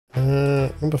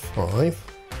Number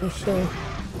 5. Let's see.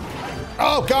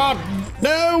 Oh, God!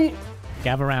 No!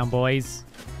 Gather round, boys.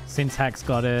 Syntax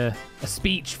got a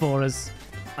speech for us.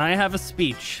 I have a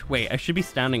speech. Wait, I should be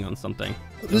standing on something.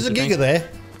 There's a giga there.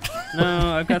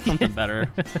 No, I've got something better.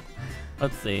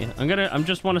 Let's see. I'm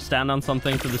just want to stand on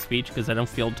something for the speech because I don't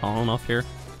feel tall enough here.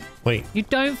 Wait. You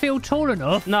don't feel tall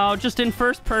enough? No, just in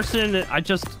first person. I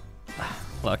just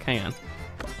look. Hang on.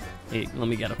 Hey, let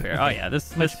me get up here. Oh yeah,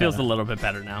 this feels a little bit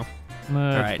better now. All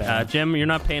right, Jim, you're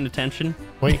not paying attention.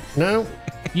 Wait, no.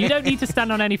 You don't need to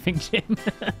stand on anything, Jim.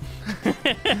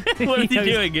 What is he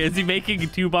doing? Is he making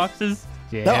 2 boxes?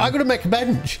 Jim. No, I'm going to make a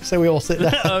bench so we all sit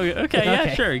there. Oh, okay, yeah,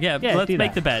 Okay. sure. Yeah, Yeah, let's do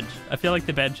make that. the bench. I feel like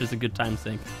the bench is a good time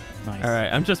sink. Nice. All right,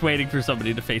 I'm just waiting for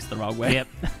somebody to face the wrong way. Yep.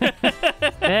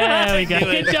 There we go.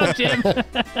 Good job, Jim.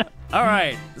 All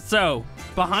right, so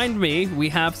behind me, we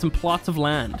have some plots of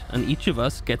land, and each of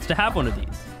us gets to have one of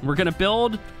these. We're going to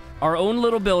build our own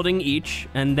little building each,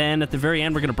 and then at the very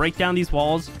end, we're going to break down these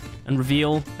walls and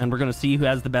reveal, and we're going to see who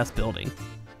has the best building.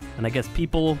 And I guess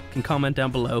people can comment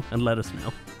down below and let us know.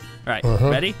 All right,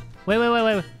 ready?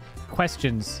 Wait.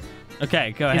 Questions.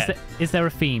 Okay, go ahead. Is there a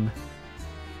theme?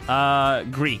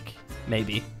 Greek,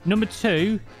 maybe. Number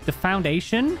 2, the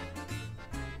foundation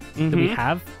that we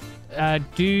have.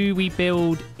 Do we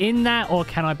build in that, or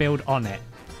can I build on it?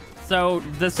 So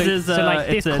this is like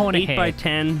it's this an corner 8 here. by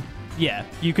 10. Yeah,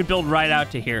 you could build right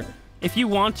out to here. If you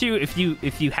want to, if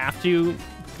you have to,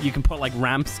 you can put like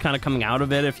ramps kind of coming out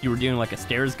of it. If you were doing like a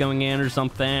stairs going in or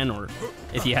something, or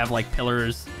if you have like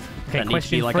pillars that need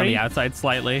to be like on the outside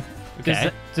slightly.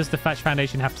 Okay. Does the thatch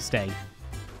foundation have to stay?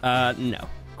 No.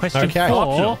 Question Okay. 4.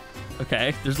 Optional.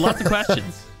 Okay. There's lots of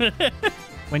questions.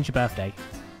 When's your birthday?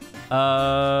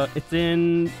 It's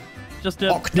in just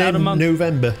about a month.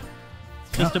 November.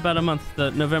 Just about a month.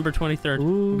 The November 23rd.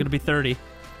 I'm gonna be 30.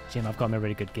 Jim, I've got him a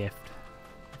really good gift.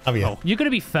 Have you? You're going to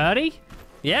be 30?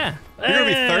 Yeah. You're gonna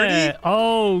be 30?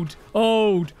 Old.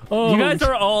 You guys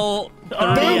are all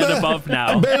 30 and above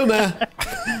now. Boomer.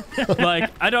 Like,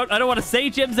 I don't want to say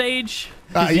Jim's age.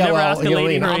 You Yeah, never well, ask a you know,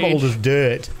 lady her I'm old age. as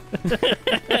dirt.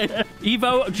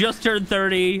 Evo just turned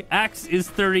 30. Axe is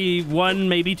 31,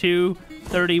 maybe 2.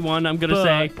 31, I'm gonna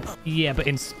say. Yeah, but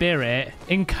in spirit,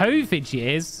 in COVID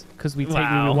years, because we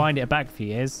rewind it back a few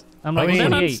years. I'm like, I mean- Then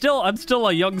 28. I'm still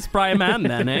a young spry man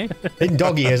then, eh? In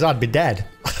dog years, I'd be dead.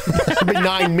 I'd be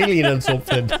 9 million and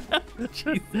something.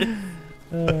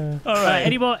 All All right,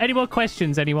 any more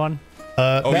questions, anyone?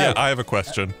 Oh, No. yeah, I have a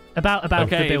question. About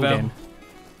Okay, the building? Evo.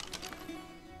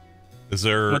 Is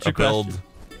there What's a your build question?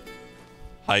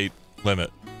 height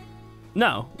limit?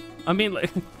 No. I mean,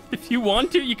 like, if you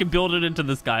want to, you can build it into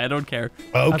the sky. I don't care.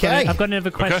 Okay. I've got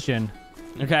another question.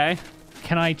 Okay?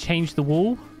 Can I change the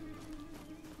wall?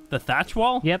 The thatch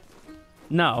wall? Yep.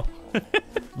 No.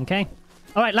 Okay.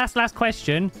 All right, last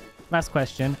question. Last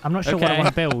question. I'm not sure what I Okay. want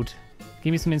to build.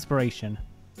 Give me some inspiration.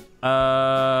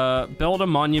 Build a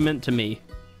monument to me.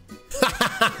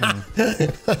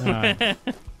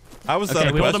 How was Okay, that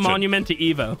a build a question? monument to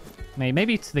Evo.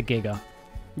 Maybe to the Giga.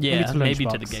 Yeah, to maybe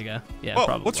to Lunchbox. the Giga. Yeah, Whoa,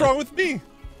 probably. what's wrong with me?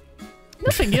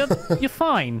 Nothing. You're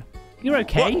fine. You're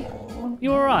okay.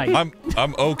 You're all right.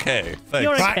 I'm okay. Thanks.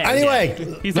 You're Right, okay.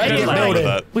 anyway, He's make a it good lad. building.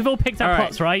 That. We've all picked our All right.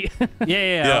 pots, right?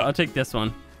 Yeah, Yeah. I'll take this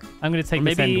one. I'm going to take Or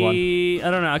this end one. maybe,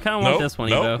 I don't know. I kind of want this one,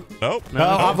 Evo. Nope. No,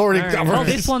 I've already, Alright. I've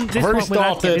already, this one- I've already we'll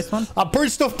have to get started. this one. I'm putting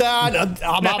stuff down.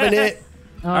 I'm having it.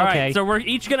 Oh, All okay. right, so we're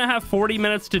each going to have 40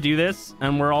 minutes to do this,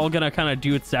 and we're all going to kind of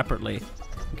do it separately.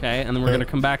 Okay, and then we're going to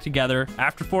come back together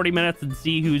after 40 minutes and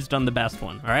see who's done the best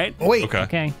one. All right? Wait, Okay.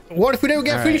 Okay. what if we don't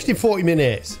get All finished in 40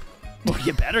 minutes? Well,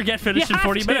 you better get You finished in have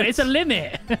 40 to. minutes. It's a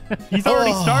limit. He's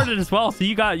already Oh. started as well, so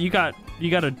you got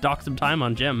to dock some time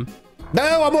on Jim.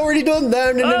 No, I'm already done.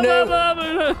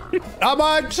 No.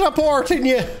 I'm supporting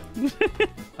you.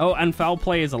 Oh, and foul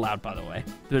play is allowed, by the way.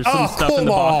 There's some Oh, stuff in come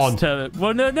the box on. to.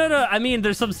 Well, no. I mean,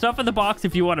 there's some stuff in the box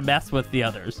if you want to mess with the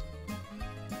others.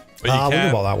 But you I wonder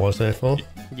can't, what that was there for.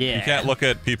 Yeah. you can't look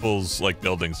at people's like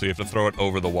buildings, so you have to throw it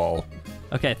over the wall.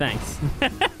 Okay, thanks. All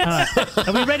right.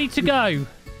 Are we ready to go?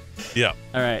 Yeah.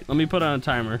 All right, let me put on a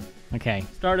timer. Okay.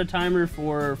 Start a timer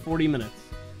for 40 minutes.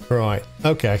 Right.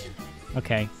 Okay.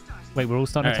 Okay. Wait, we're all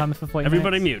starting All a right. timer for 40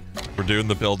 Everybody minutes? mute. We're doing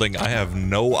the building. I have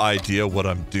no idea what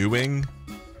I'm doing.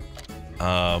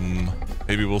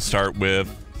 Maybe we'll start with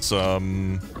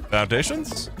some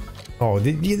foundations. Oh,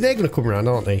 they're going to come around,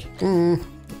 aren't they?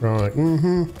 Right.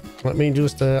 Let me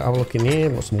just have a look in here.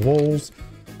 Got some walls.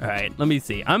 All right, let me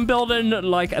see. I'm building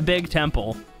like a big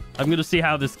temple. I'm going to see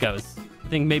how this goes. I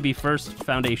think maybe first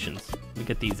foundations. Let me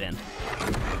get these in.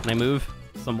 Can I move?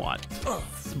 Somewhat.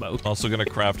 Smoke. Also gonna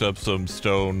craft up some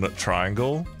stone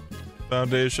triangle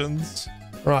foundations.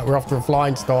 Right, we're off to a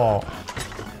flying start.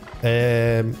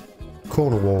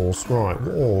 Corner walls. Right,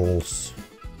 walls.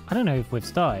 I don't know if we've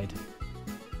started.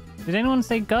 Did anyone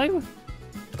say go?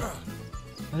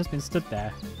 I've just been stood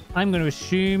there. I'm going to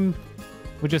assume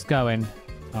we're just going.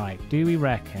 All right, do we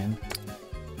reckon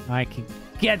I can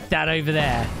get that over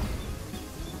there?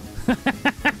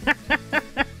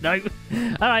 No.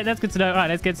 All right, that's good to know. All right,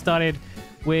 let's get started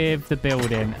with the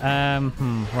building.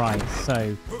 Right,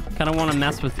 so Kind of want to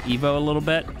mess with Evo a little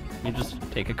bit. You just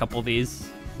take a couple of these.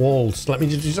 Walls. Let me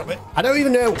just do something. I don't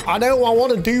even know. I know I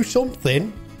want to do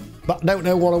something, but I don't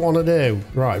know what I want to do.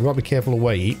 Right, we've got to be careful of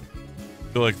weight.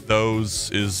 I feel like those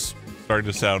is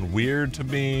starting to sound weird to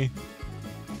me.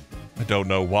 I don't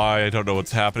know why. I don't know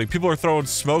what's happening. People are throwing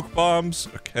smoke bombs.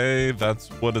 Okay, that's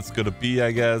what it's going to be,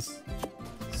 I guess.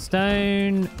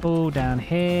 stone all down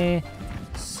here.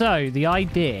 So the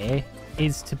idea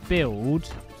is to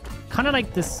build kind of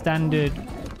like the standard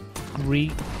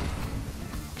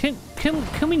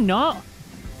Can we not?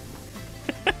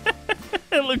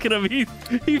 Look at him.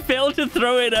 He failed to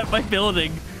throw it at my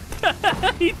building.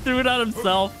 He threw it on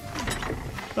himself.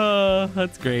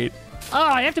 That's great. Oh,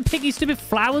 I have to pick these stupid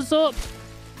flowers up?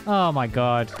 Oh my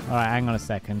god. All right, hang on a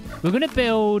second. We're going to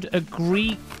build a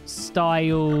Greek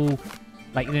style,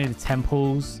 like, you know, the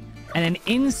temples. And then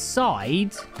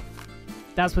inside,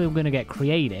 that's where we're going to get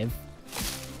creative.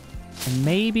 And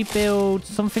maybe build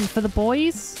something for the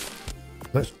boys?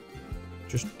 Let's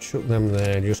just chuck them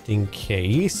there just in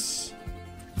case.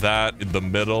 That in the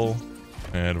middle.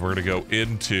 And we're going to go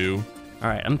into... All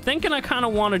right, I'm thinking I kind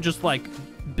of want to just, like,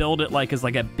 build it, like, as,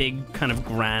 like, a big kind of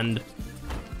grand,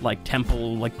 like,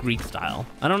 temple, like, Greek style.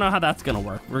 I don't know how that's going to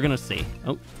work. We're going to see.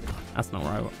 Oh, that's not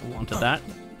where I wanted that.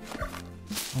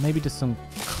 Or maybe just some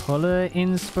color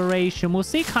inspiration. We'll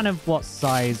see kind of what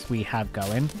size we have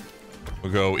going.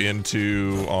 We'll go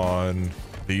into on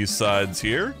these sides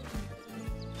here.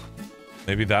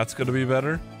 Maybe that's going to be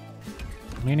better.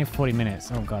 We only have 40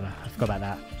 minutes. Oh, God, I forgot about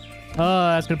that. Oh,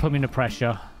 that's going to put me under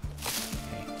pressure.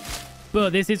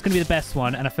 But this is going to be the best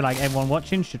one, and I feel like everyone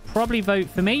watching should probably vote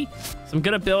for me. So I'm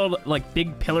going to build, like,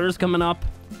 big pillars coming up.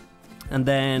 And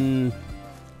then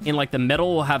in, like, the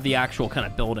middle, we'll have the actual kind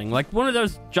of building. Like, one of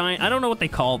those giant... I don't know what they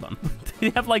call them. They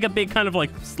have, like, a big kind of,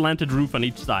 like, slanted roof on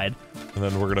each side. And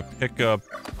then we're going to pick up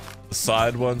the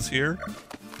side ones here.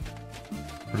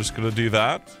 We're just going to do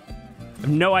that. I have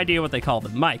no idea what they call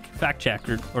them. Mike, fact check,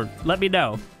 or let me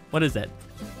know. What is it?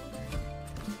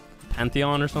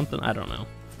 Pantheon or something? I don't know.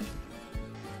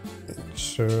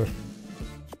 So,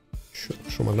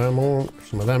 some of them on,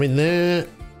 some of them in there.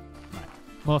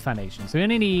 More foundations. So we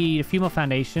only need a few more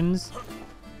foundations.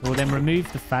 We'll then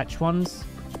remove the thatch ones.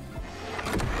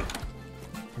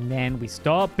 And then we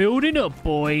start building up,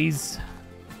 boys.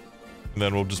 And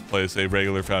then we'll just place a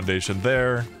regular foundation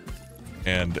there.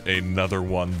 And another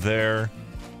one there.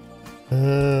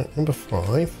 Number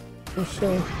 5.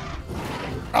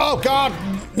 Oh, God!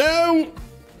 No!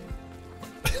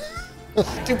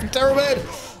 Stupid pyramid!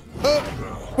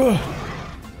 Are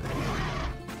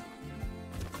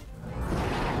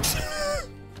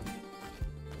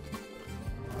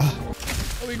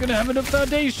we gonna have enough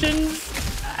foundations?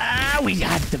 Ah, we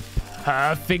had the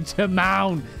perfect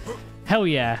amount. Hell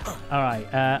yeah. All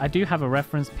right, I do have a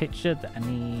reference picture that I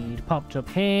need popped up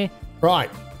here.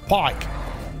 Right, pike.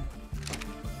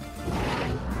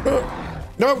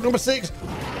 No, number 6.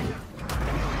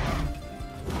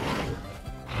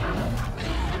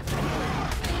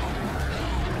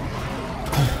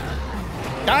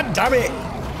 God damn it!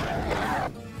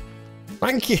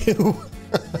 Thank you.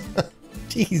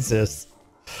 Jesus.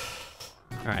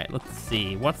 All right, let's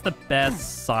see. What's the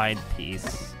best side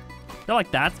piece? I feel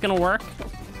like that's going to work.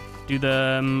 Do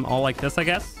them all like this, I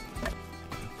guess.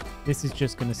 This is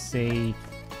just gonna see.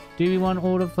 Do we want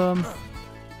all of them?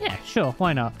 Yeah, sure.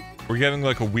 Why not? We're getting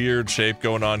like a weird shape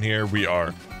going on here. We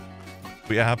are.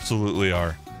 We absolutely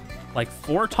are. Like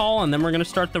 4 tall, and then we're going to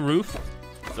start the roof.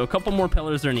 So a couple more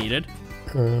pillars are needed.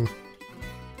 Number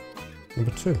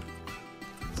 2.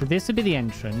 So this would be the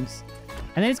entrance.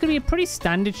 And then it's going to be a pretty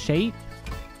standard shape.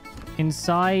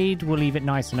 Inside, we'll leave it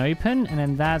nice and open. And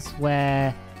then that's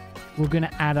where we're going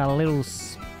to add a little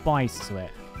spice to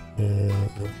it.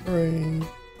 Number 3.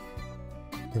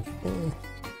 Number 4.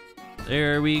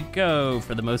 There we go,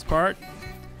 for the most part.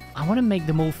 I want to make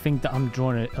them all think that I'm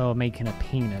drawing or making a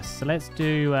penis. So let's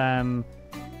do,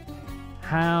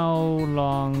 how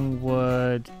long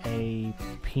would a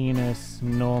penis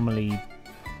normally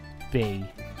be?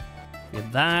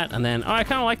 Get that, and then... Oh, I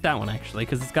kind of like that one, actually,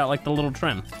 because it's got, like, the little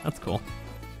trim. That's cool.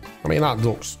 I mean, that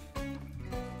looks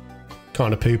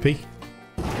kind of poopy.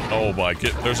 Oh my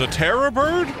god. There's a terror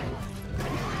bird?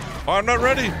 Oh, I'm not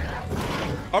ready.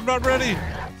 I'm not ready.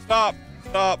 Stop.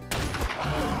 Stop.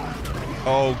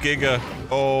 Oh, Giga.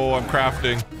 Oh, I'm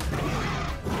crafting.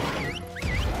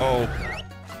 Oh.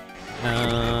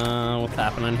 What's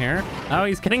happening here? Oh,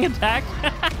 he's getting attacked.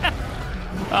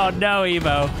 Oh no,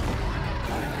 Evo.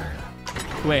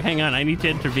 Wait, hang on. I need to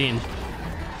intervene.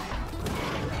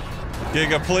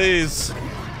 Giga, please.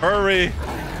 Hurry.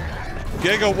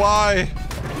 Giga, why?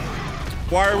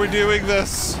 Why are we doing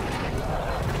this?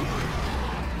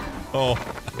 Oh,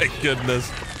 thank goodness.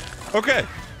 Okay.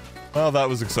 Well, that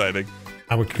was exciting.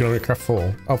 And we're going to craft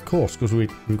 4. Of course, because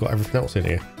we've got everything else in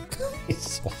here.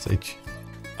 It's sausage.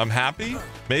 I'm happy.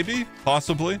 Maybe.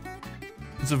 Possibly.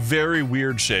 It's a very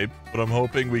weird shape, but I'm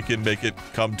hoping we can make it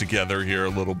come together here a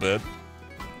little bit.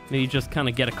 Maybe just kind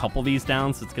of get a couple of these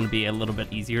down, so it's going to be a little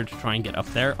bit easier to try and get up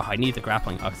there. Oh, I need the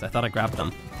grappling hooks. I thought I grabbed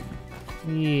them.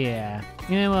 Yeah.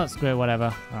 You know what? Screw it, whatever.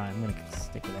 All right, I'm going to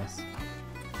stick with this.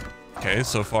 Okay,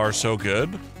 so far so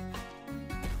good.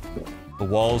 The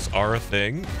walls are a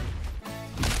thing.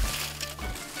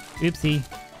 Oopsie.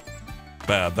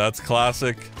 Bad. That's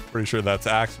classic. Pretty sure that's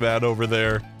Axeman over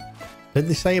there. Did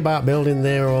they say about building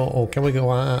there, or can we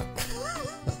go out?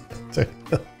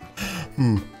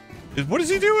 What is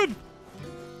he doing?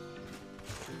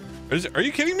 Are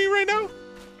you kidding me right now?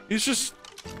 He's just...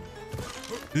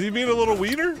 Is he being a little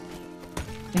wiener?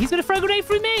 He's going to throw a grenade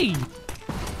through me.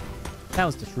 That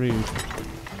was just rude.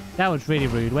 That was really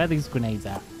rude. Where are these grenades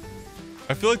at?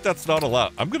 I feel like that's not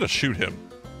allowed. I'm gonna shoot him.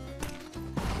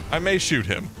 I may shoot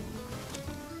him.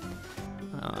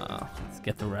 Let's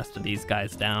get the rest of these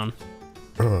guys down.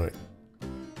 All right.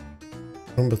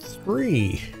 Number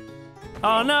 3.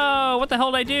 Oh no! What the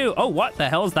hell did I do? Oh, what the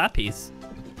hell is that piece?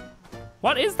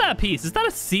 What is that piece? Is that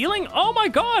a ceiling? Oh my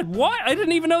god, what? I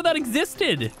didn't even know that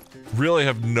existed. Really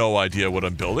have no idea what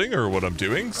I'm building or what I'm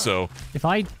doing, so... If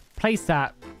I place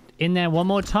that in there one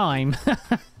more time,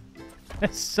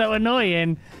 it's so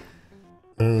annoying.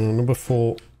 Number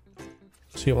 4.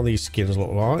 See what these skins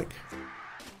look like.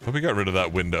 Hope he got rid of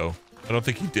that window. I don't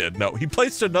think he did. No, he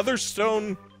placed another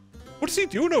stone. What is he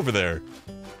doing over there?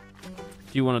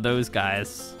 Do one of those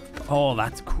guys. Oh,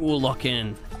 that's cool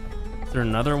looking. Is there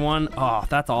another one? Oh,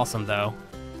 that's awesome though.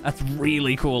 That's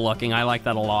really cool looking. I like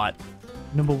that a lot.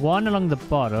 Number 1 along the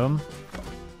bottom.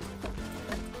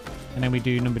 And then we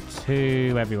do number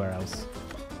 2 everywhere else.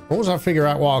 Once I figure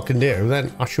out what I can do,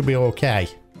 then I should be okay.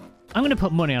 I'm going to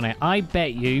put money on it. I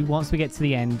bet you, once we get to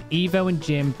the end, Evo and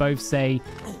Jim both say,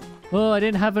 oh, I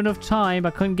didn't have enough time.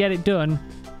 I couldn't get it done.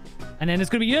 And then it's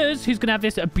going to be us who's going to have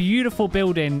this a beautiful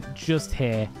building just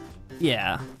here.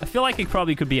 Yeah, I feel like it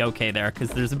probably could be okay there because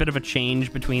there's a bit of a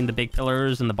change between the big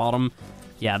pillars and the bottom.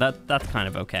 Yeah, that's kind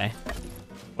of okay.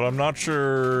 But I'm not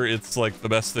sure it's like the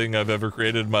best thing I've ever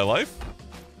created in my life,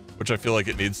 which I feel like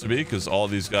it needs to be because all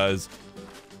these guys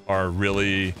are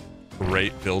really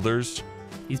great builders.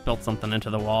 He's built something into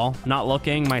the wall. Not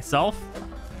looking myself.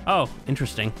 Oh,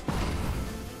 interesting.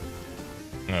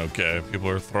 Okay, people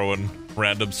are throwing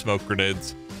random smoke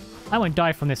grenades. I won't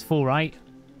die from this fall, right?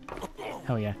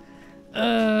 Hell yeah.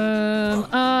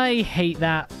 I hate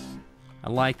that. I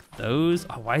like those.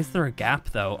 Oh, why is there a gap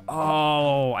though?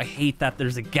 Oh, I hate that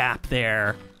there's a gap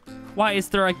there. Why is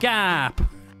there a gap?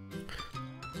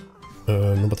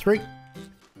 Number 3.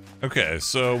 Okay,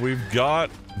 so we've got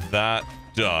that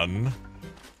done.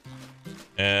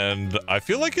 And I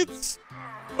feel like it's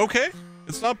okay.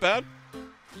 It's not bad.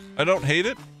 I don't hate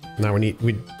it. Now we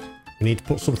need to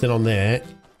put something on there.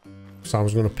 So I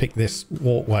was going to pick this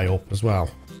walkway up as well.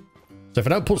 So if I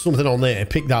don't put something on there and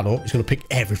pick that up, it's going to pick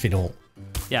everything up.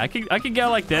 Yeah, I could go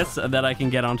like this, and then I can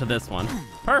get onto this one.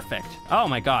 Perfect. Oh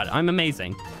my god, I'm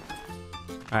amazing.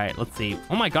 All right, let's see.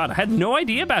 Oh my god, I had no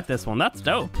idea about this one. That's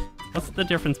dope. What's the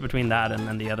difference between that and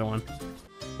then the other one?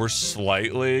 We're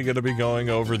slightly going to be going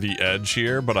over the edge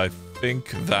here, but I think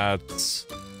that's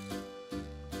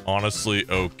honestly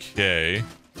okay.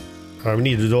 All right, we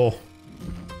need a door.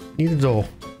 Need a door.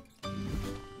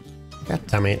 God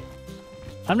damn it.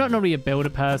 I'm not normally a builder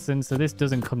person, so this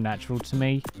doesn't come natural to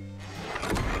me.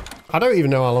 I don't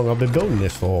even know how long I've been building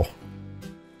this for.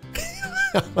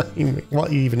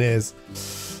 What even is?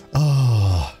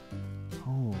 Oh.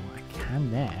 Oh, I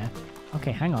can there.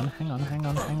 Okay, hang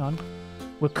on.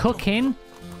 We're cooking.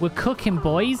 We're cooking,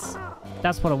 boys.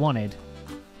 That's what I wanted.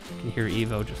 You can hear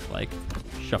Evo just like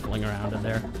shuffling around in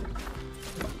there.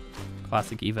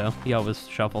 Classic Evo. He always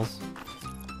shuffles.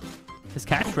 His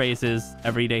catchphrase is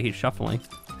every day he's shuffling,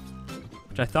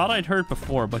 which I thought I'd heard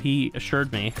before, but he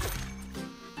assured me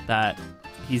that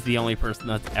he's the only person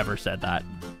that's ever said that,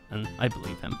 and I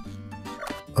believe him.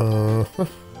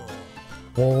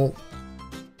 Well,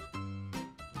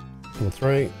 number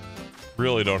 3.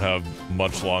 Really don't have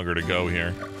much longer to go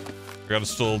here. I gotta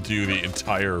still do the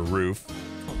entire roof.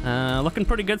 Looking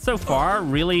pretty good so far.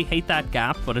 Really hate that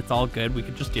gap, but it's all good. We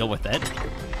could just deal with it.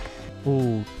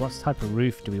 Ooh, what type of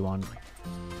roof do we want?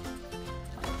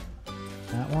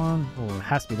 That one? Oh, it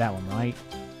has to be that one, right?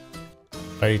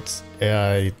 Right.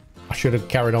 I should have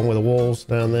carried on with the walls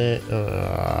down there.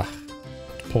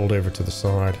 Pulled over to the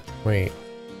side. Wait.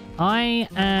 I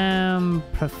am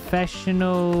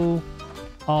professional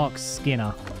ARK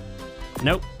Skinner.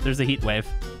 Nope, there's a heat wave.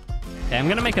 Okay, I'm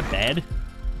gonna make a bed.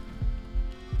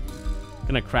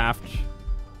 Gonna craft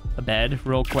a bed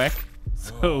real quick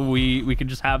so we can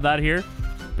just have that here,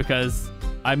 because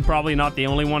I'm probably not the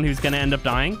only one who's gonna end up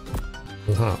dying.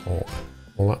 Will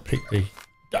that pick the...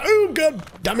 Oh, God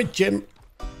damn it, Jim.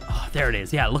 Oh, there it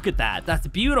is. Yeah, look at that. That's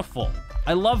beautiful.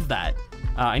 I love that.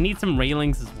 I need some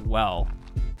railings as well.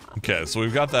 Okay, so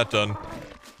we've got that done.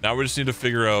 Now we just need to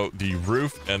figure out the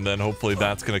roof, and then hopefully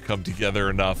that's going to come together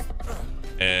enough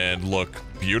and look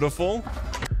beautiful.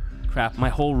 Crap, my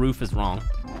whole roof is wrong.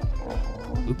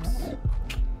 Oops.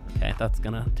 Okay, that's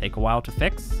gonna take a while to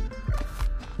fix.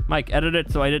 Mike, edit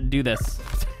it so I didn't do this.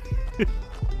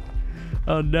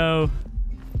 Oh no.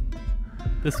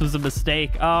 This was a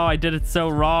mistake. Oh, I did it so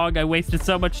wrong. I wasted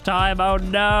so much time. Oh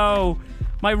no.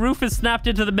 My roof is snapped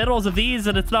into the middles of these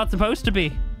and it's not supposed to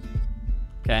be.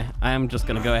 Okay, I am just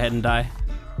gonna go ahead and die.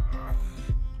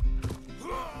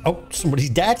 Oh, somebody's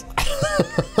dead.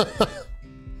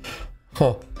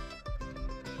 Huh.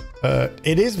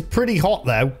 It is pretty hot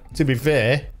though, to be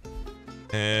fair.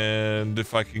 And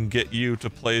if I can get you to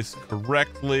place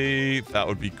correctly, that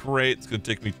would be great. It's gonna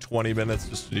take me 20 minutes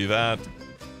just to do that,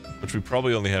 which we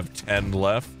probably only have 10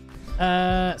 left.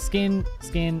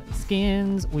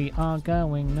 Skins. We are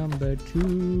going number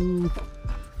 2.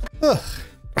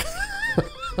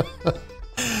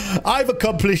 I've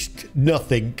accomplished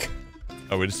nothing.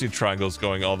 Oh, we just need triangles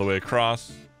going all the way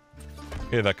across.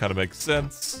 Okay, that kind of makes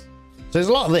sense. So there's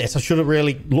a lot of this I should have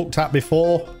really looked at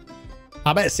before.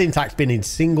 I bet Syntax been in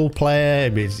single player.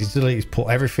 He's put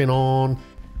everything on.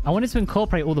 I wanted to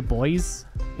incorporate all the boys.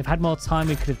 If I had more time,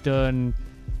 we could have done...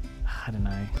 I don't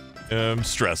know. I'm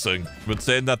stressing. I've been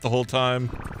saying that the whole time,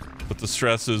 but the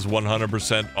stress is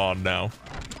 100% on now.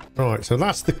 Right, so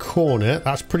that's the corner.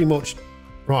 That's pretty much...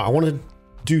 Right, I want to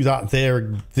do that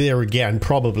there again,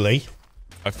 probably.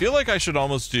 I feel like I should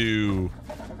almost do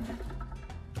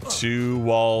 2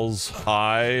 walls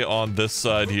high on this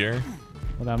side here.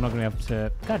 Although I'm not going to be able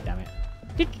to... God damn it.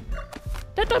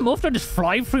 Did that monster just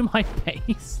fly through my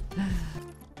base?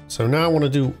 So now I want to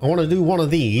do one of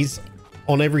these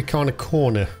on every kind of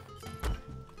corner.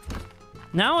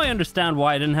 Now I understand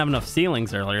why I didn't have enough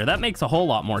ceilings earlier. That makes a whole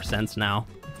lot more sense now.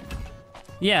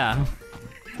 Yeah.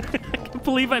 I can't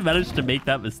believe I managed to make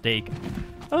that mistake.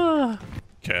 Okay,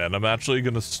 and I'm actually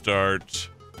going to start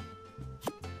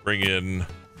bringing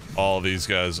all these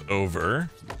guys over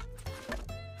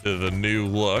to the new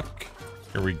look.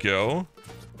 Here we go.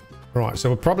 Right, so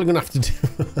we're probably going to have to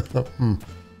do...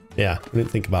 Yeah, we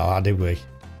didn't think about that, did we?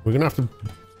 We're going to have to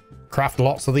craft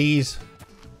lots of these.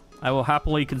 I will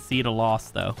happily concede a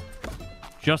loss, though.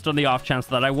 Just on the off chance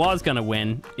that I was going to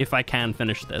win if I can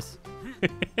finish this.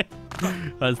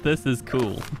 Because this is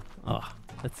cool. Oh,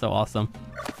 that's so awesome.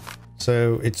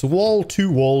 So it's a wall, 2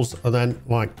 walls, and then,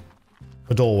 like,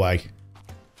 a doorway.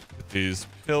 Get these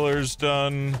pillars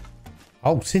done.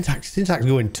 Oh, Syntax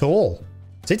going tall.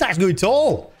 Syntax going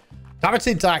tall. Damn it,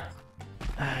 Syntax.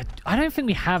 I don't think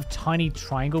we have tiny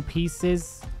triangle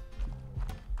pieces.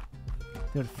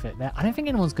 They would fit there. I don't think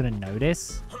anyone's going to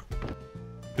notice.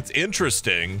 It's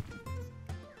interesting.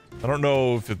 I don't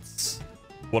know if it's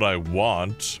what I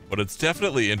want, but it's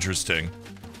definitely interesting.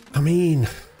 I mean,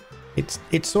 it's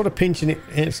sort of pinching it,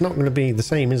 and it's not going to be the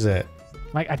same, is it?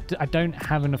 Like, I don't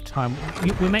have enough time.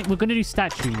 We're going to do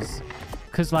statues.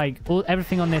 Because, like,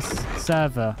 everything on this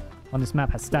server, on this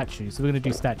map has statues. So we're going to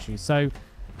do statues. So,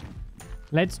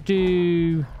 let's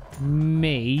do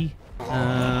me.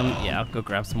 Yeah, I'll go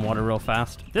grab some water real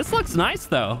fast. This looks nice,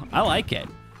 though. I like it.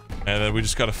 And then we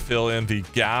just got to fill in the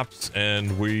gaps,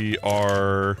 and we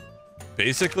are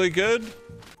basically good.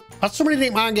 Has somebody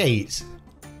nicked my gates?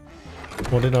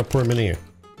 Or did I put them in here?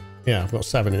 Yeah, I've got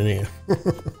 7 in here.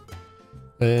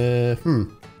 I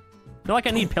feel like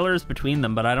I need pillars between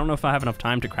them, but I don't know if I have enough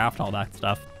time to craft all that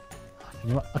stuff. You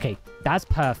know what? Okay, that's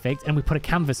perfect. And we put a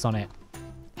canvas on it.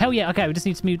 Hell yeah. Okay, we just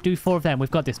need to do 4 of them.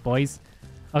 We've got this, boys.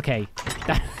 Okay.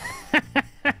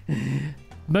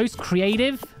 Most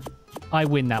creative, I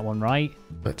win that one, right?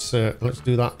 Let's do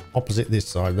that opposite this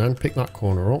side then. Pick that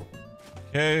corner up.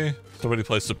 Okay, somebody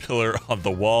placed a pillar on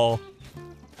the wall.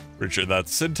 Pretty sure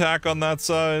that's Syntax on that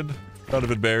side. Kind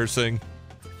of embarrassing.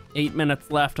 8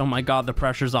 minutes left. Oh my god, the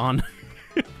pressure's on.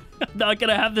 I'm not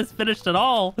gonna have this finished at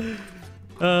all.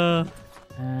 Flip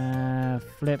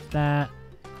that.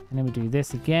 And then we do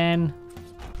this again.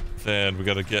 Then we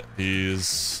gotta get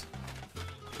these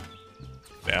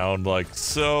down like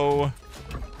so.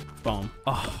 Boom.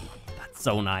 Oh, that's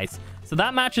so nice. So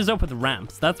that matches up with the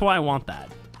ramps. That's why I want that.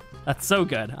 That's so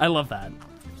good. I love that.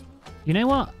 You know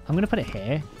what? I'm going to put it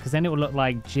here because then it will look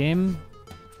like Jim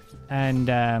and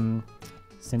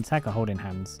Syntac are holding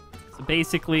hands. So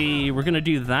basically, we're going to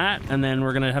do that, and then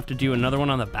we're going to have to do another one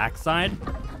on the backside.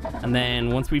 And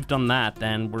then once we've done that,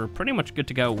 then we're pretty much good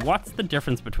to go. What's the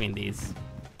difference between these?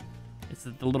 Is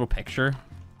it the little picture?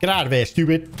 Get out of here,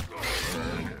 stupid.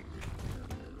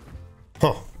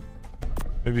 Huh.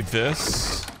 Maybe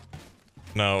this?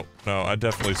 No, I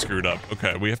definitely screwed up.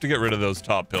 Okay, we have to get rid of those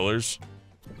top pillars.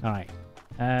 All right.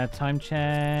 Time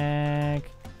check.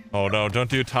 Oh no, don't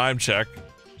do a time check.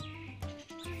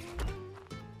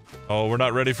 Oh, we're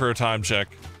not ready for a time check.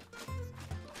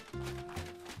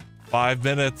 5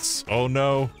 minutes. Oh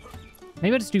no.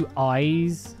 Maybe I'll just do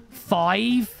eyes.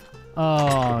 5?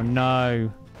 Oh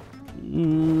no.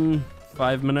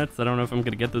 5 minutes. I don't know if I'm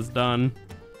gonna get this done.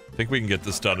 I think we can get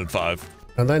this done in 5.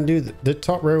 And then do the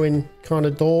top row in kind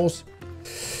of doors.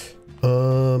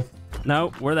 No,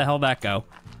 where the hell that go?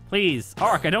 Please,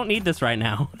 Ark, I don't need this right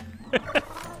now.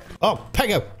 Oh,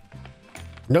 Pego.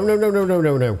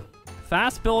 No.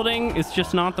 Fast building is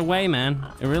just not the way, man.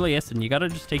 It really isn't. You gotta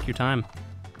just take your time.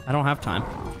 I don't have time.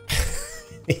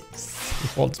 He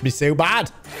wants me so bad.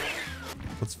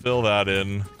 Let's fill that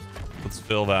in.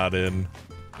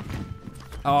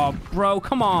 Oh, bro,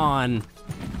 come on.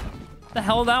 The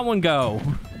hell did that one go?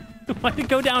 Why did it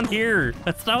go down here?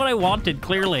 That's not what I wanted,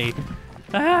 clearly.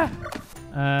 Ah.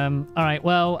 All right,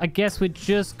 well, I guess we're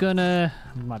just gonna...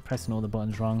 I'm pressing all the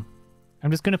buttons wrong.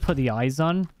 I'm just gonna put the eyes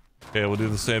on. Okay, we'll do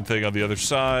the same thing on the other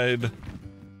side.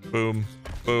 Boom,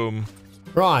 boom.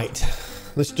 Right.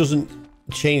 This doesn't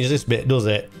change this bit, does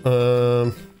it?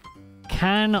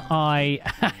 Can I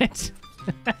add...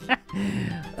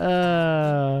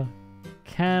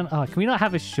 can we not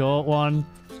have a short one?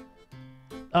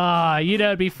 You know,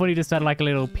 it'd be funny to add like a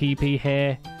little pee-pee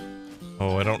here.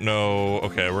 Oh, I don't know.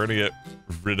 Okay, we're gonna get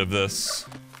rid of this.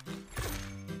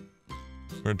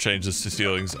 We're gonna change this to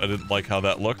ceilings. I didn't like how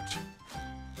that looked.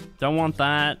 Don't want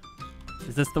that.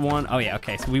 Is this the one? Oh, yeah,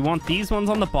 okay. So we want these ones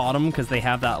on the bottom because they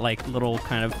have that, like, little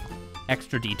kind of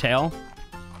extra detail.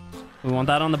 We want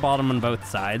that on the bottom on both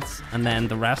sides. And then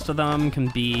the rest of them can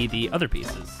be the other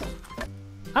pieces.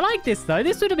 I like this, though.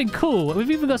 This would have been cool. We've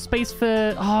even got space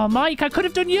for... Oh, Mike, I could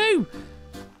have done you!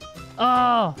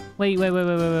 Oh, wait.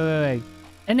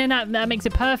 And then that makes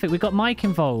it perfect. We've got Mike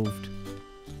involved.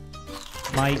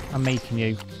 Mike, I'm making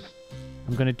you.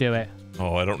 I'm going to do it.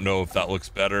 Oh, I don't know if that looks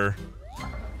better. I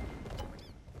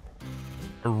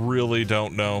really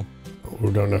don't know.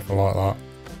 We don't know if I like that.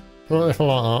 I don't know if I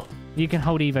like that. You can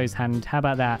hold Evo's hand. How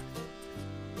about that?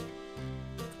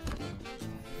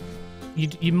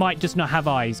 You might just not have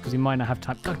eyes because you might not have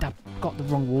time. God, I've got the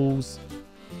wrong walls.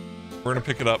 We're gonna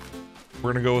pick it up.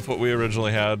 We're gonna go with what we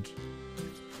originally had.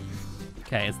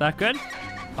 Okay, is that good?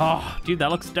 Oh, dude,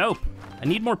 that looks dope. I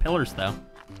need more pillars, though.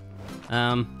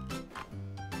 Oh,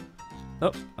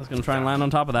 I was gonna try and land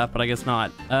on top of that, but I guess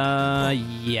not.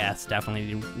 Yes,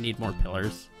 definitely need more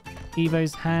pillars.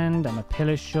 Evo's hand. I'm a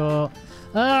pillar short.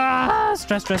 Ah!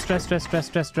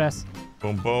 Stress.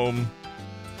 Boom, boom.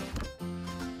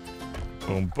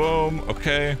 Boom, boom.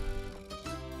 Okay.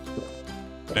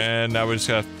 And now we just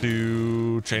have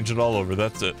to change it all over.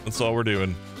 That's it. That's all we're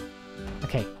doing.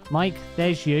 Okay, Mike,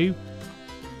 there's you.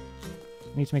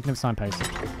 I need to make another signpost.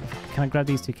 Can I grab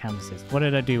these 2 canvases? What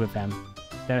did I do with them?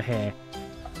 They're here.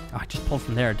 Oh, I just pulled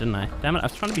from there, didn't I? Damn it, I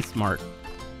was trying to be smart.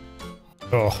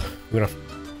 Oh, we're gonna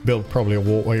build probably a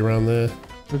walkway around there.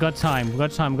 We've got time. All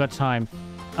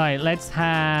right, let's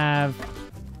have...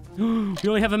 We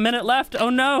only have a minute left. Oh,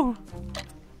 no.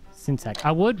 Syntax.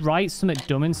 I would write something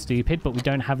dumb and stupid, but we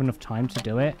don't have enough time to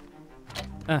do it.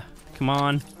 Come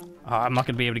on. Oh, I'm not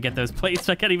going to be able to get those placed.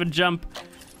 I can't even jump.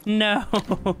 No.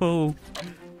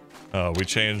 We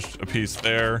changed a piece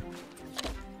there.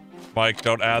 Mike,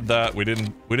 don't add that. We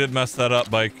didn't mess that up,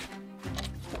 Mike.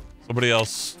 Somebody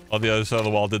else on the other side of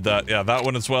the wall did that. Yeah, that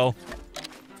one as well.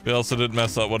 We also didn't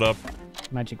mess that one up.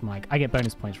 Magic Mike. I get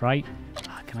bonus points, right?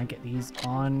 Can I get these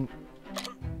on?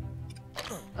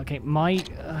 Okay, Mike,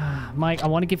 I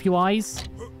want to give you eyes.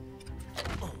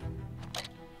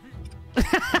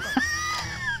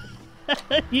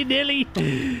 You nearly...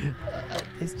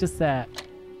 It's just that.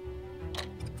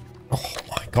 Oh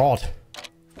my god.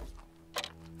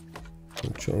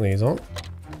 Chuck these on.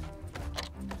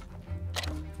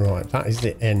 Right, that is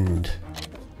the end.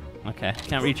 Okay,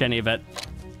 can't reach any of it.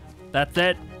 That's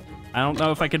it. I don't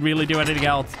know if I could really do anything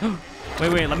else.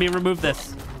 Wait, let me remove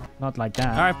this. Not like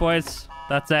that. All right, boys.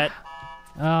 That's it.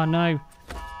 Oh, no.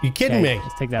 You kidding me?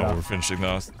 Let's take that Oh, we're off. finishing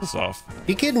this off.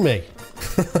 You kidding me?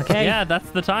 Okay. Yeah, that's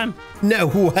the time. No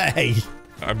way.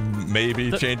 I'm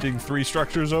maybe changing 3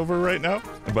 structures over right now.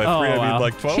 And by 3, Oh, I wow. mean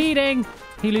like 12. Cheating.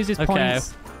 He loses Okay.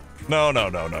 points. No.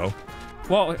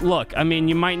 Well, look, I mean,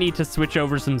 you might need to switch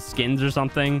over some skins or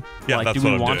something. Yeah, like, that's do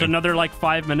we what I'm want doing. another, like,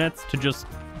 5 minutes to just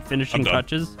finishing I'm done.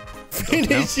 touches?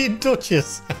 Finishing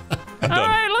touches. All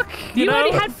right, look. You know.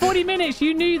 only had 40 minutes.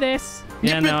 You knew this.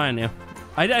 Yeah, no, I knew.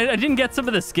 I didn't get some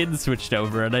of the skins switched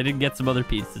over, and I didn't get some other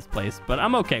pieces placed, but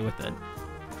I'm okay with it.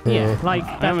 Yeah, like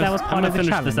that was I'm part gonna of the finish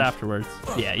challenge. this afterwards.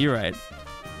 Yeah, you're right.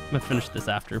 I'm gonna finish this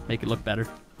after, make it look better.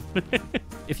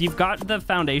 If you've got the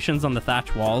foundations on the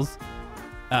thatch walls,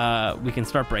 we can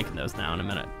start breaking those now in a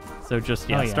minute. So just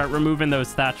start removing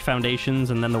those thatch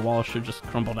foundations, and then the walls should just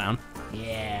crumble down.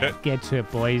 Yeah, get to it,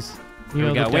 boys. Here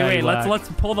we go. Wait, let's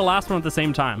pull the last one at the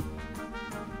same time.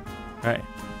 All right,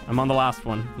 I'm on the last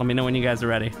one. Let me know when you guys are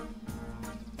ready.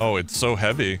 Oh, it's so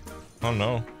heavy. Oh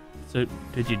no. So,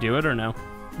 did you do it or no?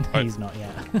 He's not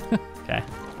yet. Okay.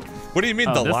 What do you mean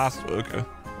Oh, the this- last? Okay.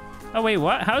 Oh wait,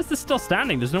 what? How is this still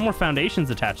standing? There's no more foundations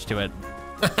attached to it.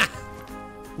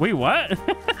 Wait, what?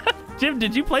 Jim,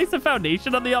 did you place a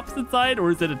foundation on the opposite side,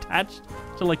 or is it attached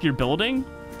to like your building?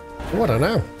 Oh, I don't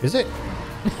know. Is it?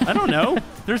 I don't know.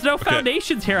 There's no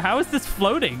foundations here. How is this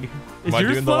floating? Is Am I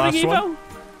yours doing the floating, last Evo? one?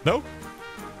 No.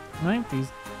 No, he's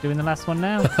doing the last one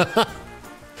now.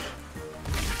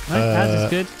 No, ours is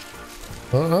good.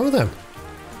 I don't know then.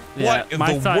 Yeah, What in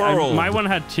my the side, world? my one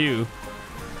had 2.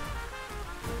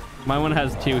 My one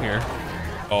has 2 here.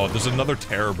 Oh, there's another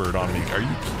terror bird on me. Are you?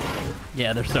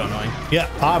 Yeah, they're so annoying. Yeah,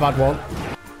 I've had one.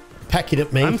 Pecking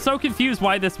at me. I'm so confused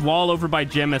why this wall over by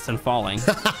Jim isn't falling.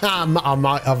 I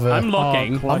might have. I'm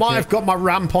looking. I might have got my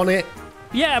ramp on it.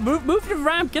 Yeah, move the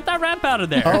ramp. Get that ramp out of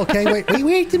there. Okay, wait a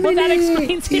minute. Well, that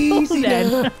explains it all Easy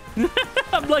then. now.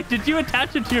 I'm like, did you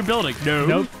attach it to your building? No.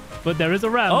 Nope. But there is a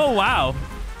ramp. Oh, wow.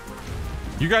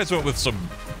 You guys went with some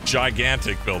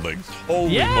gigantic buildings.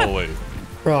 Holy Yeah. moly.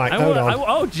 Right, hold on.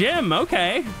 Oh, Jim.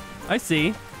 Okay. I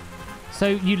see. So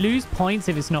you lose points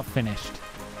if it's not finished.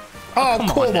 Oh, come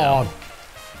come on now. on.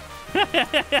 All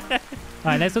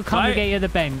right, let's all congregate at the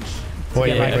bench. To Wait,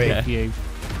 get like wait, a wait. view.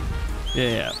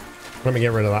 Yeah. Let me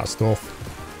get rid of that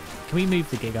stuff. Can we move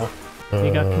the gig off? Here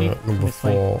you go. Can you Number this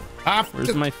way? 4.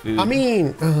 Where's my food? I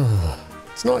mean,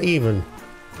 it's not even.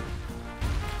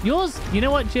 Yours? You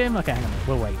know what, Jim? Okay, hang on.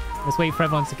 We'll wait. Let's wait for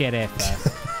everyone to get here first.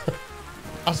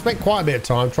 I spent quite a bit of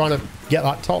time trying to get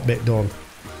that top bit done.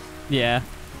 Yeah.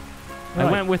 I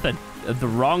Right. went with the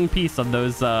wrong piece on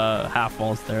those half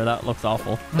walls there. That looks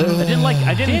awful. I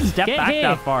didn't Jim, step get back here.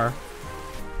 that far.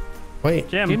 Wait,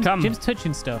 Jim, come. Jim's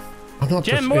touching stuff. I'm not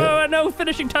Jim, touching it. whoa, no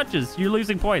finishing touches. You're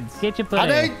losing points. Get your I butt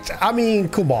in. don't. I mean,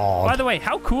 come on. By the way,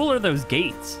 how cool are those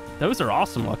gates? Those are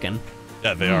awesome looking.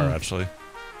 Yeah, they are actually.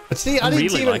 See, I I didn't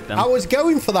really even. like them. I was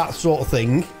going for that sort of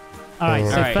thing. All right,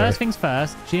 so All right. first things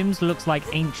first, Jim's looks like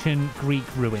ancient Greek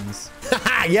ruins.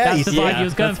 Yeah, That's the vibe he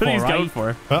was going that's what for, he's right? going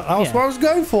for. that's Yeah. what I was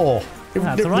going for.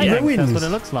 That's The all right. That's ruins. what it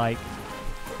looks like.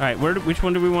 All right, which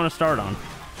one do we want to start on?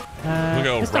 We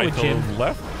go let's start right with to Jim.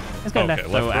 left. Let's go Okay, left.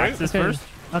 left, So right? Axis Let's go- first.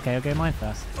 Okay, I'll go mine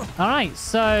first. All right,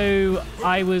 so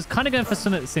I was kind of going for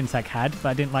something that Syntax had, but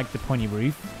I didn't like the pointy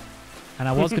roof. And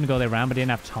I was going to go there around, but I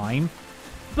didn't have time.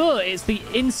 But it's the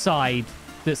inside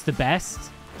that's the best.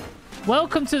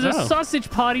 Welcome to the Oh. sausage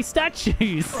party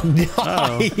statues.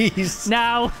 Nice.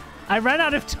 Now, I ran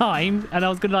out of time, and I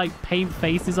was going to like paint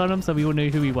faces on them so we all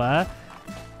knew who we were.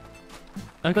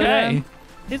 But, Okay.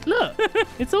 look,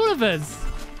 it's all of us.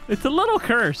 It's a little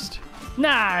cursed.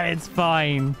 Nah, it's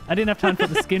fine. I didn't have time to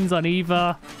put the skins on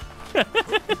either.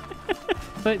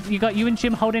 But you got you and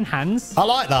Jim holding hands. I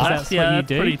like that. That's what yeah, you that's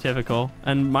do. pretty typical.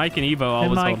 And Mike and Evo always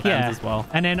And Mike, hold hands as well.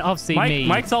 And then obviously me.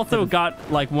 Mike's also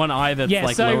got like one eye that's yeah,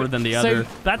 like so, lower than the so other.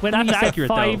 That's when you said accurate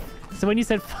though. So when you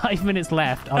said 5 minutes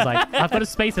left, I was like, I've got a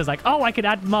space. I was like, oh, I could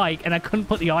add Mike, and I couldn't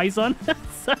put the eyes on.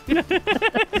 So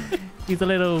he's a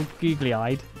little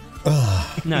googly-eyed.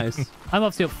 Nice. I'm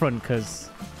obviously up front because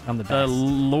I'm the The best.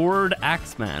 Lord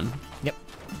Axeman. Yep.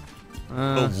 The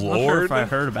Not sure Lord? if I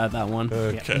heard about that one.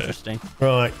 Okay. Interesting.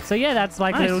 Right. So yeah, that's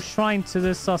like Nice. a little shrine to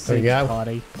the sausage go.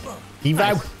 party. Evo.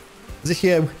 Nice. Is this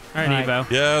you? All right, Right. Evo.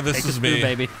 Yeah, this Take is us through, me.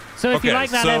 baby. So if you Okay, like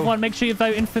that, so- everyone, make sure you're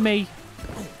voting for me.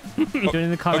 Do it in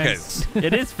the comments.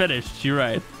 It is finished. You're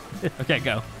right. Okay,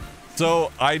 go.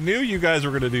 So I knew you guys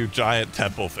were gonna do giant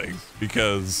temple things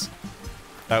because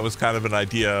that was kind of an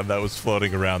idea that was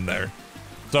floating around there.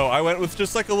 So I went with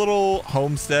just like a little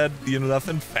homestead, you know,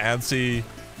 nothing fancy.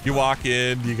 You walk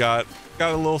in, you got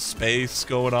a little space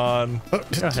going on. Go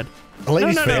ahead. A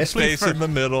lady's No, face. Space in the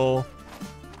middle.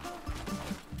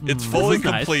 It's fully This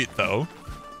is nice. complete though.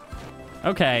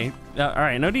 Okay. All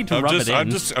right. No need to rub it in. I'm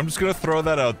just gonna throw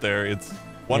that out there. It's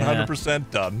 100%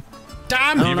 done.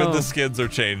 Damn! don't Even know. the skids are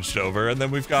changed over, and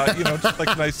then we've got, you know, just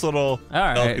like nice little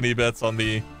right. balcony bits on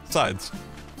the sides.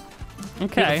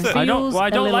 Okay. That's it. I don't. Feels Well, I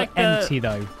a don't little like the. empty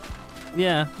though.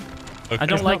 Yeah. Okay. I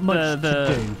don't like not much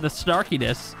to the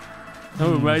snarkiness.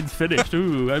 Oh, mine's finished.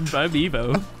 Ooh, I'm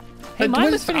Evo. Hey,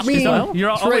 mine was finished as well. You're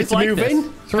It's ready always to like move this.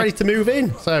 in. It's ready to move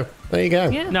in. So there you go.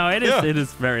 Yeah. No, it is. Yeah. It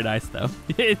is very nice though.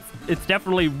 It's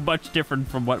definitely much different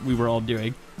from what we were all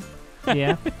doing.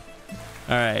 Yeah.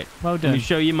 All right. Well Let me done.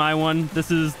 show you my one. This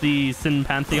is the Sin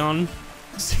Pantheon.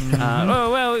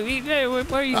 Oh well, where are you going?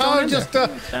 Oh, in just there?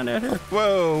 Down there.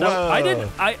 Whoa, So whoa.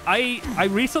 I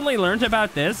recently learned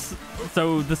about this.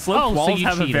 So the sloped Oh, so walls you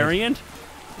have a cheated. variant.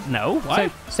 No,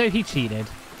 what? So he cheated.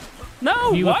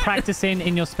 No, You what? were practicing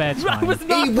in your spare I time. was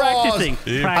not He was. practicing.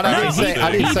 He- And I didn't say,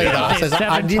 I didn't say that. I said I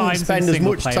 7 didn't times in spend as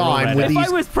single much player time already. with If I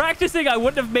these. was practicing, I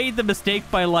wouldn't have made the mistake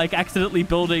by like accidentally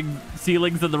building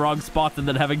ceilings in the wrong spots and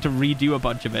then having to redo a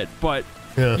bunch of it. But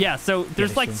yeah, so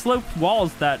there's like true. sloped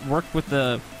walls that work with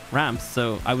the ramps,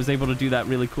 so I was able to do that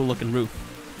really cool looking roof.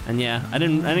 And yeah, I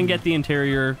didn't get the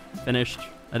interior finished.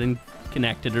 I didn't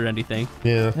connect it or anything.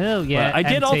 Yeah. Oh yeah. But I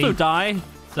did empty, also die.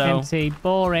 So Empty.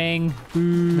 Boring.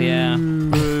 yeah,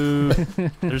 boo.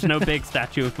 There's no big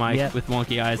statue of Mike Yep. with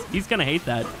wonky eyes. He's gonna hate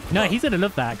that. No, he's gonna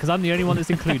love that because I'm the only one that's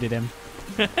included him.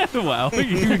 Wow,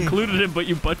 you included him, but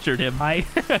you butchered him.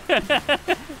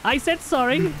 I said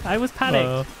sorry. I was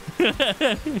panicked.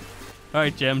 All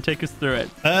right, Jim, take us through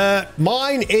it.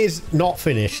 Mine is not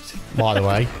finished, by the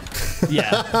way.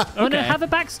 Yeah. Oh no, Okay. have a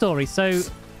backstory. So,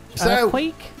 So-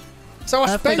 Quake. So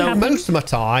I spent so- most of my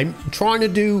time trying to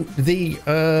do the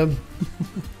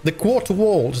quarter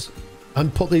walls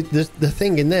and put the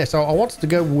thing in there. So I wanted to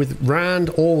go with round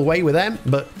all the way with them,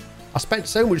 but I spent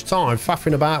so much time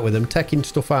faffing about with them, taking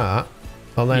stuff out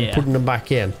and then Yeah. putting them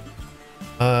back in.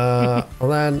 And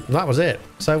then that was it.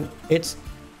 So it's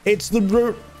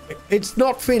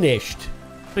not finished.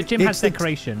 But Jim It's has the-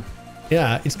 decoration.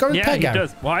 Yeah, it's got a Yeah, peg he out.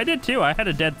 does. Well, I did too. I had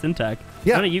a dead syntac.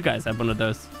 Yeah. None of you guys have one of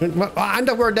those. And I've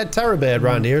got a dead terror bird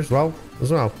around here as well.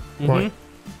 Right.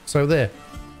 So there.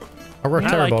 I got a I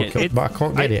terror like bird, it. It's- but I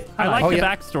can't get it. I like Oh, the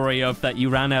yeah. backstory of that you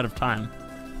ran out of time.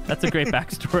 That's a great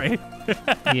backstory.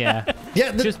 Yeah.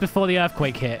 Yeah, Just before the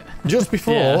earthquake hit. just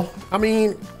before. Yeah. I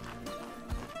mean,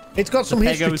 it's got some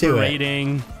history Pegos to were it.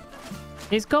 raiding.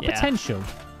 It's got Yeah. potential.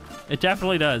 It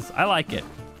definitely does. I like it.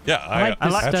 Yeah, like the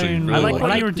actually stone- really I like Ooh,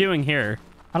 what I you like- were doing here.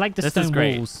 I like the This is stone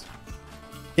great. walls.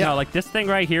 Yeah. No, like this thing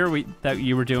right here that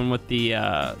you were doing with the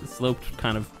sloped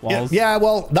kind of Yeah, walls. yeah,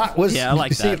 well, that was. Yeah, I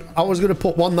like you see, that. I was going to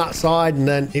put one that side, and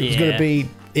then it was going Yeah. to be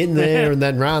in there, and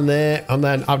then round there, and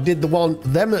then I did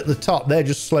them at the top. They're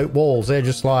just slope walls. They're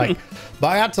just like, but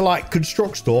I had to like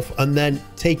construct stuff and then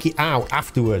take it out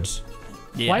afterwards.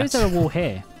 Yeah. Why is there a wall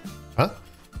here? Huh?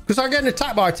 Because I'm getting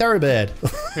attacked by a terror bird.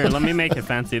 Here, let me make it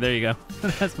fancy. There you go.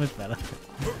 That's much better.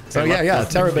 So Here, yeah,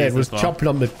 let's terror do bird these was as well. chomping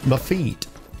on my feet.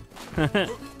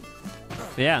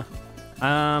 Yeah.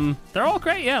 They're all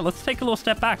great. Yeah, let's take a little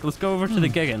step back. Let's go over to the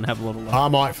gig and have a little look. I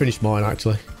might finish mine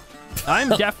actually. I'm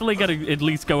definitely gonna at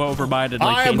least go over mine and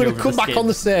like I am change going over to come back skin. on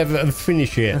the server and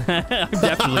finish it. I'm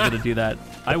definitely gonna do that.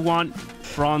 I want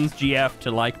Bronze GF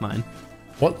to like mine.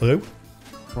 What, Lou?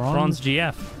 Bronze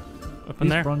GF. Up in Who's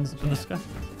there. Bronze in the GF? sky.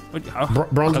 What, oh,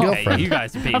 Bronze okay, girlfriend. you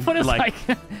guys are being I thought it was like,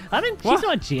 I don't. What? She's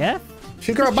not a GF.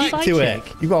 She's got She's back to it. side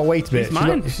chick. You got to wait a bit. She's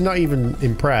mine. She's not even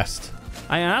impressed.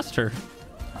 I asked her.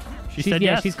 She said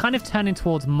Yeah, yes. she's kind of turning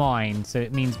towards mine, so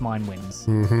it means mine wins.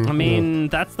 I mean,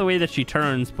 that's the way that she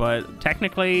turns, but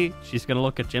technically, she's gonna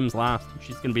look at Jim's last.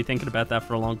 She's gonna be thinking about that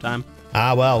for a long time.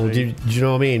 Ah, well, do you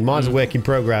know what I mean? Mine's a work in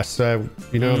progress, so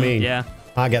you know what I mean? Yeah.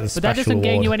 I get the But that special doesn't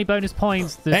gain award. you any bonus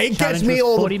points. The It gets challenge me was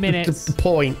all 40 the minutes.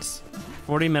 points.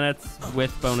 40 minutes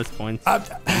with bonus points. I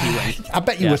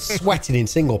bet you Yeah. were sweating in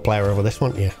single player over this,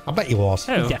 weren't you? I bet you was.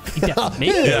 Who? Definitely. Me?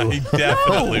 Yeah, he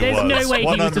definitely There's was. no way he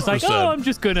was just like, 100%. oh, I'm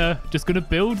just gonna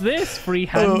build this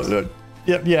freehand.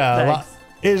 Yeah. Like, Thanks.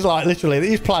 it's like literally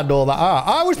he's planned all that out.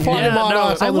 I was planning Yeah, mine no,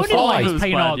 out I on the wondered why It he's was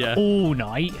playing bad, ARK yeah. all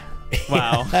night.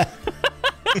 Wow.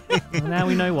 Well, now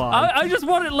we know why. I just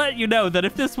wanted to let you know that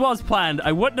if this was planned,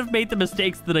 I wouldn't have made the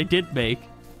mistakes that I did make,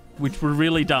 which were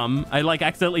really dumb. I like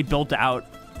accidentally built out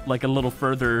like a little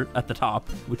further at the top,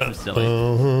 which was silly.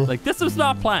 Like this was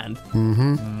not planned.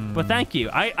 But thank you.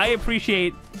 I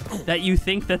appreciate that you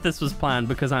think that this was planned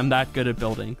because I'm that good at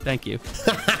building. Thank you.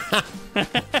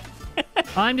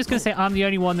 I'm just going to say I'm the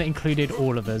only one that included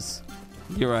all of us.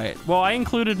 You're right. Well, I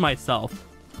included myself.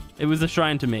 It was a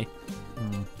shrine to me.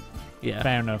 Yeah.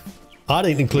 Fair enough. I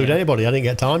didn't include anybody. I didn't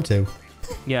get time to.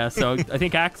 Yeah, so I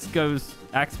think Axe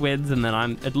wins, and then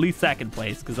I'm at least second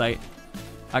place because I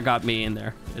got me in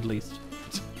there at least.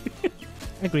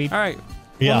 Agreed. All right.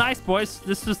 Yeah. Well, nice, boys.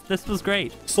 This was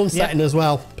great. Sun setting as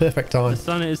well. Perfect time. The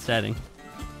sun is setting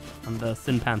on the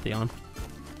Sin Pantheon.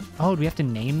 Oh, do we have to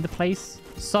name the place?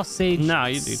 Sausage No,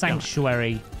 you do.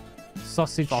 Sanctuary.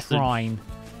 Sausage Shrine.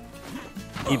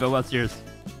 Evo, what's yours?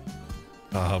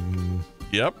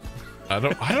 Yep. I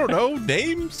don't know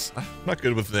names. I'm not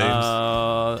good with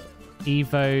names.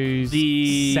 Evo's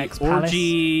The Sex Palace.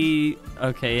 Orgy.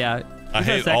 Okay, yeah. I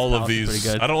hate Sex all of Palace is these.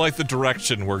 pretty good. I don't like the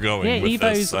direction we're going Yeah, with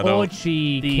Evo's this. I don't.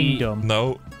 Orgy Kingdom.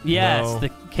 No. Yes, no. the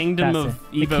kingdom That's of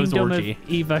it. The Evo's Kingdom Orgy. of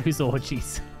Evo's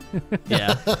Orgies.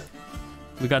 Yeah.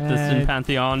 We got the Sin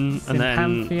Pantheon, Sin and then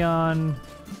Pantheon.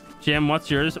 Jim, what's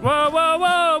yours? Whoa, whoa,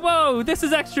 whoa, whoa! This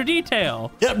is extra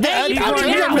detail. Yeah, you I'm were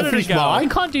here a going to minute finish ago. mine. You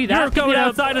can't do that. You're going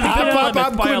outside of the game I'm limits by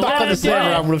coming back on the 11. server.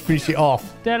 I'm going to finish it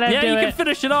off. Don't let Yeah, him you do can it.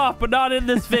 finish it off, but not in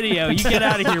this video. You get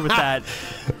out of here with that.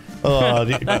 Oh,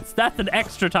 That's an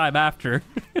extra time after.